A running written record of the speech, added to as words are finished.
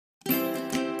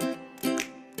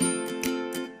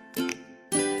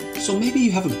So maybe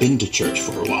you haven't been to church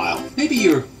for a while. Maybe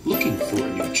you're looking for a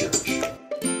new church.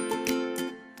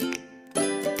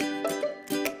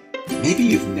 Maybe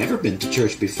you've never been to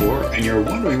church before and you're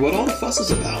wondering what all the fuss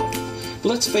is about. But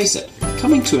let's face it,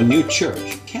 coming to a new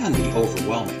church can be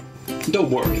overwhelming. Don't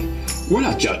worry, we're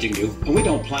not judging you and we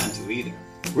don't plan to either.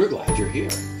 We're glad you're here.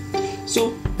 So,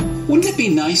 wouldn't it be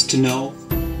nice to know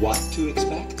what to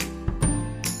expect?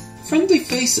 Friendly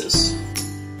faces,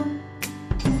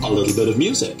 a little bit of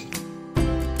music,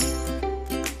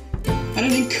 and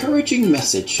an encouraging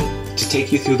message to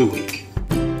take you through the week.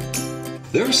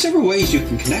 There are several ways you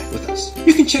can connect with us.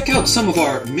 You can check out some of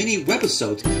our mini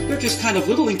webisodes. They're just kind of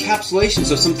little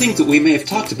encapsulations of some things that we may have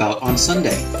talked about on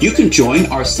Sunday. You can join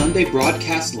our Sunday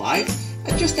broadcast live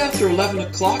at just after 11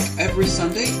 o'clock every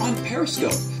Sunday on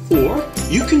Periscope. Or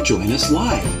you can join us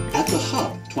live at the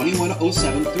Hub,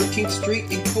 2107 13th Street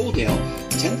in Coaldale,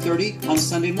 10:30 on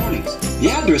Sunday mornings. The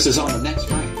address is on the next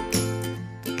frame.